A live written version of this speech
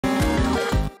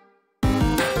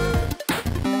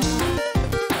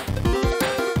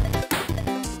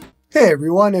Hey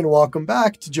everyone, and welcome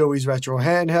back to Joey's Retro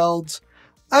Handhelds.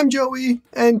 I'm Joey,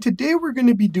 and today we're going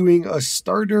to be doing a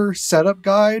starter setup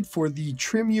guide for the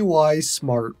TrimUI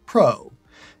Smart Pro.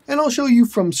 And I'll show you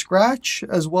from scratch,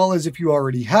 as well as if you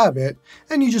already have it,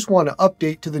 and you just want to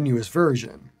update to the newest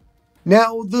version.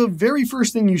 Now, the very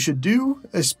first thing you should do,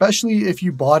 especially if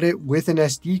you bought it with an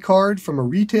SD card from a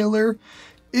retailer,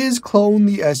 is clone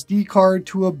the SD card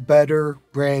to a better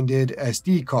branded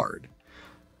SD card.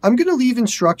 I'm going to leave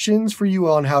instructions for you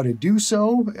on how to do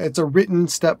so. It's a written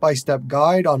step-by-step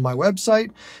guide on my website,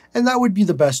 and that would be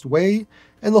the best way.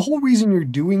 And the whole reason you're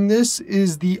doing this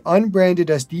is the unbranded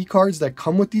SD cards that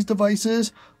come with these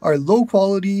devices are low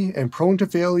quality and prone to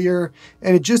failure,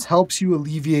 and it just helps you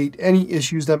alleviate any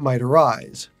issues that might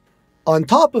arise. On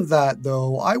top of that,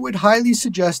 though, I would highly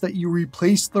suggest that you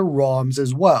replace the ROMs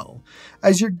as well,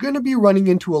 as you're going to be running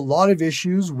into a lot of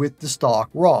issues with the stock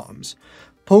ROMs.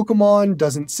 Pokemon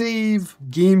doesn't save,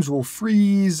 games will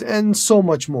freeze, and so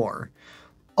much more.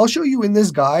 I'll show you in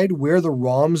this guide where the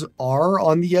ROMs are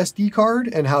on the SD card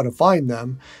and how to find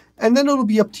them, and then it'll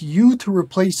be up to you to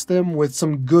replace them with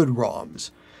some good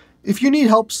ROMs. If you need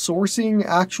help sourcing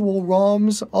actual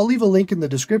ROMs, I'll leave a link in the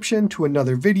description to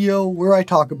another video where I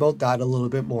talk about that a little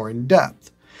bit more in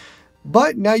depth.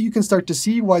 But now you can start to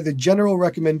see why the general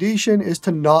recommendation is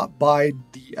to not buy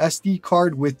the SD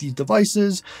card with these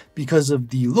devices because of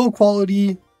the low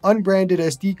quality, unbranded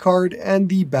SD card and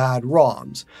the bad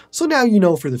ROMs. So now you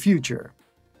know for the future.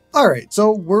 Alright,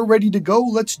 so we're ready to go.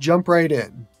 Let's jump right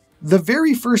in. The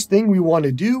very first thing we want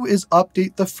to do is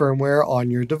update the firmware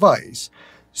on your device.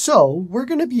 So we're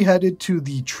going to be headed to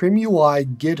the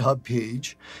TrimUI GitHub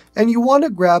page, and you want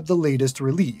to grab the latest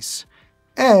release.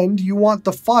 And you want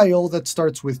the file that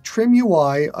starts with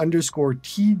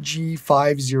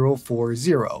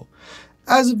TrimUI_TG5040.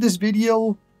 As of this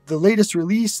video, the latest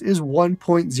release is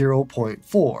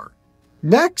 1.0.4.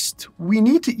 Next, we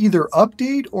need to either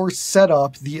update or set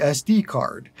up the SD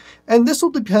card. And this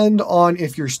will depend on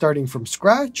if you're starting from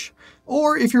scratch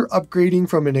or if you're upgrading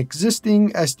from an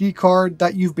existing SD card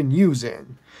that you've been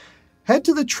using. Head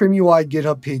to the TrimUI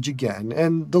GitHub page again,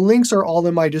 and the links are all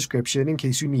in my description in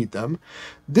case you need them.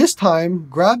 This time,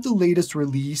 grab the latest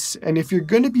release, and if you're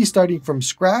going to be starting from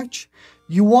scratch,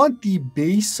 you want the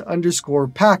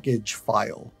base_package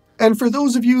file. And for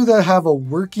those of you that have a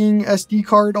working SD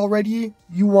card already,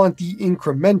 you want the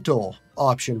incremental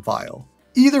option file.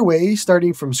 Either way,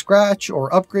 starting from scratch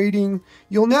or upgrading,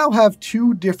 you'll now have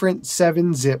two different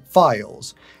 7-zip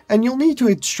files, and you'll need to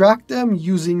extract them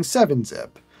using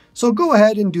 7-zip. So go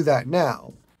ahead and do that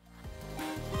now.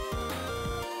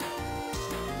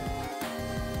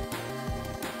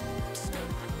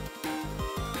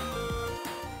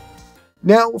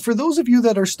 Now, for those of you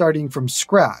that are starting from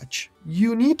scratch,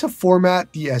 you need to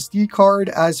format the SD card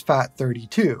as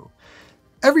FAT32.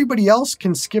 Everybody else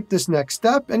can skip this next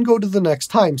step and go to the next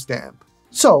timestamp.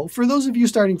 So, for those of you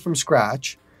starting from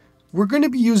scratch, we're going to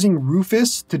be using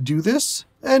Rufus to do this,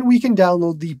 and we can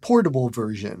download the portable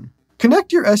version.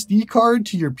 Connect your SD card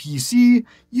to your PC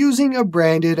using a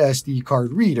branded SD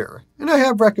card reader, and I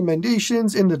have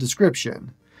recommendations in the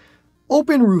description.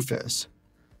 Open Rufus.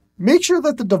 Make sure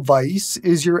that the device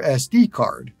is your SD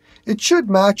card. It should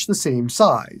match the same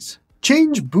size.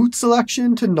 Change boot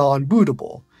selection to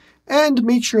non-bootable, and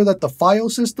make sure that the file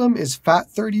system is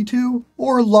FAT32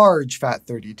 or large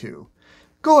FAT32.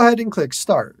 Go ahead and click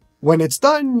Start. When it's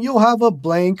done, you'll have a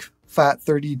blank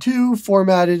FAT32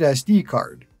 formatted SD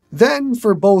card. Then,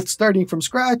 for both starting from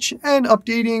scratch and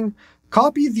updating,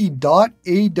 copy the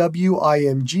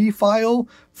 .awimg file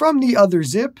from the other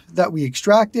zip that we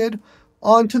extracted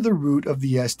onto the root of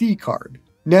the SD card.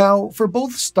 Now, for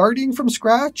both starting from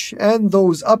scratch and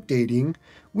those updating,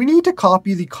 we need to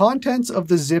copy the contents of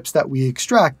the zips that we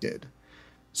extracted.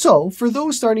 So, for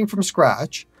those starting from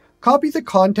scratch, copy the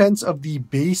contents of the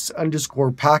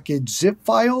base_package zip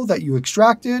file that you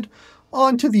extracted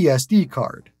onto the SD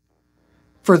card.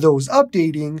 For those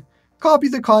updating, copy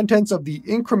the contents of the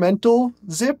incremental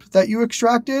zip that you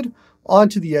extracted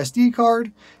onto the SD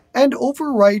card and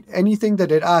overwrite anything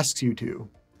that it asks you to.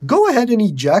 Go ahead and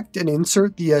eject and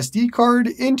insert the SD card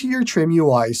into your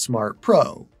TrimUI Smart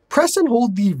Pro. Press and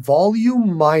hold the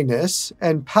volume minus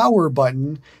and power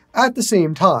button at the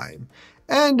same time,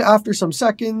 and after some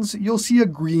seconds, you'll see a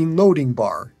green loading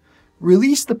bar.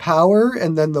 Release the power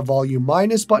and then the volume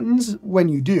minus buttons when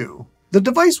you do. The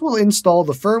device will install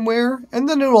the firmware, and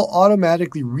then it will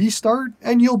automatically restart,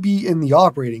 and you'll be in the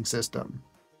operating system.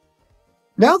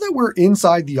 Now that we're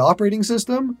inside the operating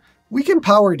system, we can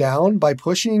power down by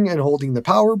pushing and holding the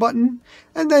power button,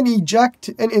 and then eject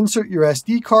and insert your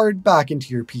SD card back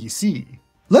into your PC.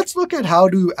 Let's look at how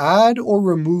to add or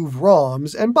remove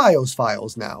ROMs and BIOS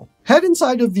files now. Head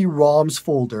inside of the ROMs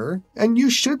folder, and you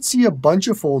should see a bunch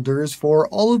of folders for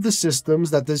all of the systems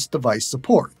that this device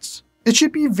supports. It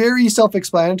should be very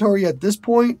self-explanatory at this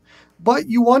point, but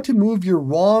you want to move your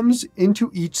ROMs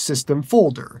into each system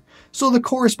folder, so the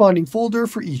corresponding folder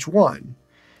for each one.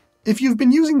 If you've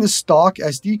been using the stock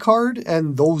SD card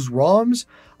and those ROMs,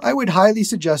 I would highly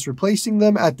suggest replacing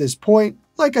them at this point,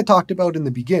 like I talked about in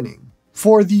the beginning.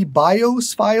 For the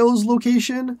BIOS files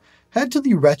location, head to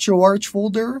the RetroArch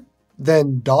folder,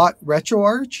 then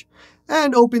 .retroarch,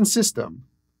 and open System.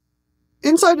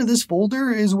 Inside of this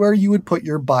folder is where you would put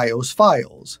your BIOS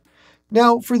files.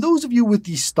 Now, for those of you with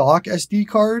the stock SD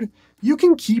card, you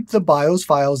can keep the BIOS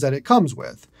files that it comes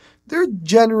with. They're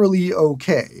generally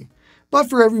okay. But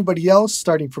for everybody else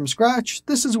starting from scratch,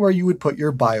 this is where you would put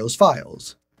your BIOS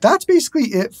files. That's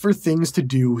basically it for things to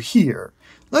do here.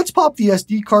 Let's pop the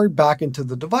SD card back into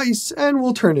the device and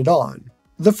we'll turn it on.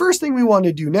 The first thing we want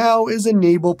to do now is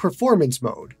enable performance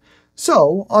mode.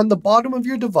 So on the bottom of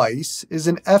your device is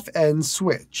an FN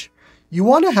switch. You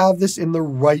want to have this in the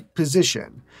right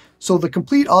position, so the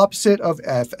complete opposite of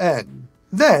FN.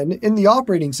 Then in the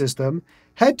operating system,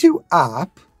 head to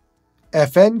App,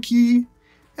 FN key,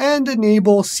 and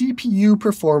enable CPU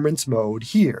performance mode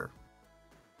here.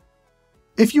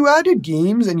 If you added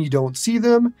games and you don't see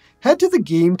them, head to the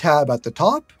Game tab at the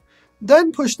top,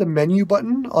 then push the menu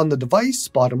button on the device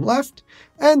bottom left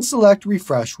and select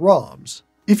Refresh ROMs.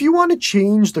 If you want to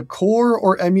change the core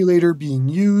or emulator being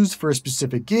used for a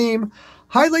specific game,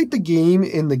 highlight the game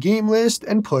in the game list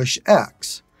and push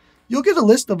X. You'll get a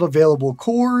list of available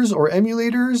cores or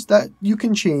emulators that you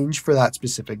can change for that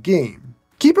specific game.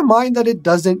 Keep in mind that it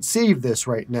doesn't save this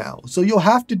right now, so you'll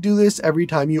have to do this every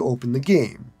time you open the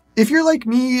game. If you're like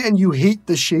me and you hate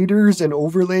the shaders and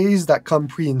overlays that come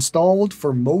pre-installed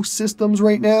for most systems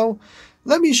right now,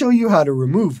 let me show you how to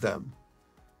remove them.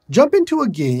 Jump into a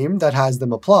game that has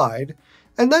them applied,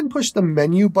 and then push the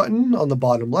menu button on the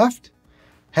bottom left,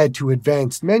 head to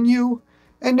Advanced Menu,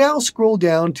 and now scroll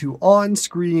down to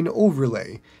On-Screen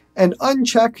Overlay, and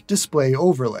uncheck Display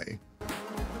Overlay.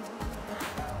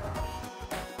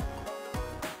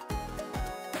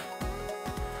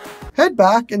 Head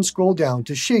back and scroll down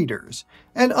to Shaders,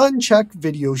 and uncheck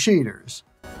Video Shaders.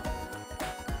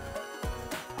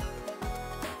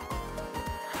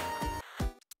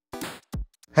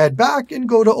 Head back and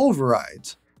go to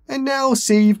Overrides, and now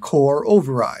save Core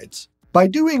Overrides. By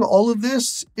doing all of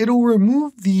this, it'll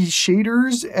remove the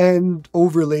shaders and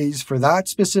overlays for that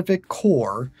specific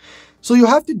core, so you'll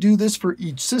have to do this for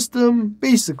each system,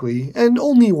 basically, and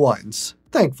only once,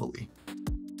 thankfully.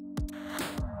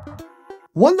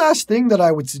 One last thing that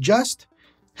I would suggest,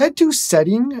 head to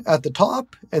Setting at the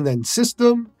top, and then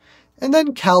System, and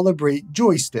then Calibrate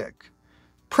Joystick.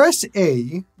 Press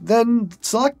A, then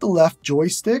select the left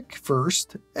joystick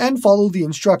first, and follow the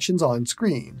instructions on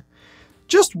screen.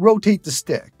 Just rotate the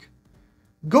stick.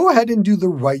 Go ahead and do the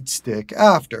right stick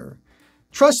after.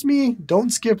 Trust me, don't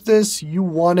skip this, you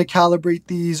want to calibrate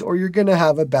these or you're going to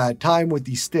have a bad time with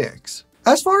these sticks.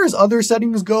 As far as other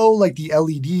settings go, like the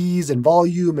LEDs and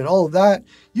volume and all of that,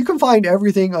 you can find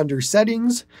everything under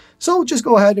Settings. So just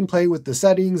go ahead and play with the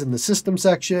settings in the System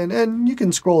section, and you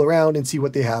can scroll around and see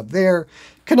what they have there.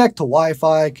 Connect to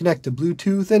Wi-Fi, connect to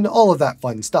Bluetooth, and all of that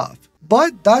fun stuff.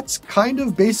 But that's kind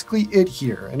of basically it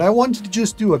here, and I wanted to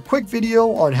just do a quick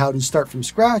video on how to start from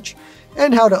scratch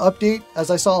and how to update,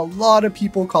 as I saw a lot of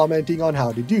people commenting on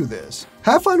how to do this.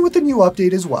 Have fun with the new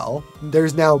update as well.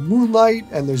 There's now Moonlight,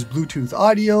 and there's Bluetooth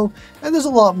audio, and there's a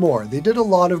lot more. They did a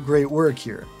lot of great work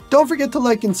here. Don't forget to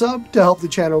like and sub to help the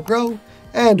channel grow,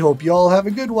 and hope you all have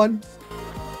a good one.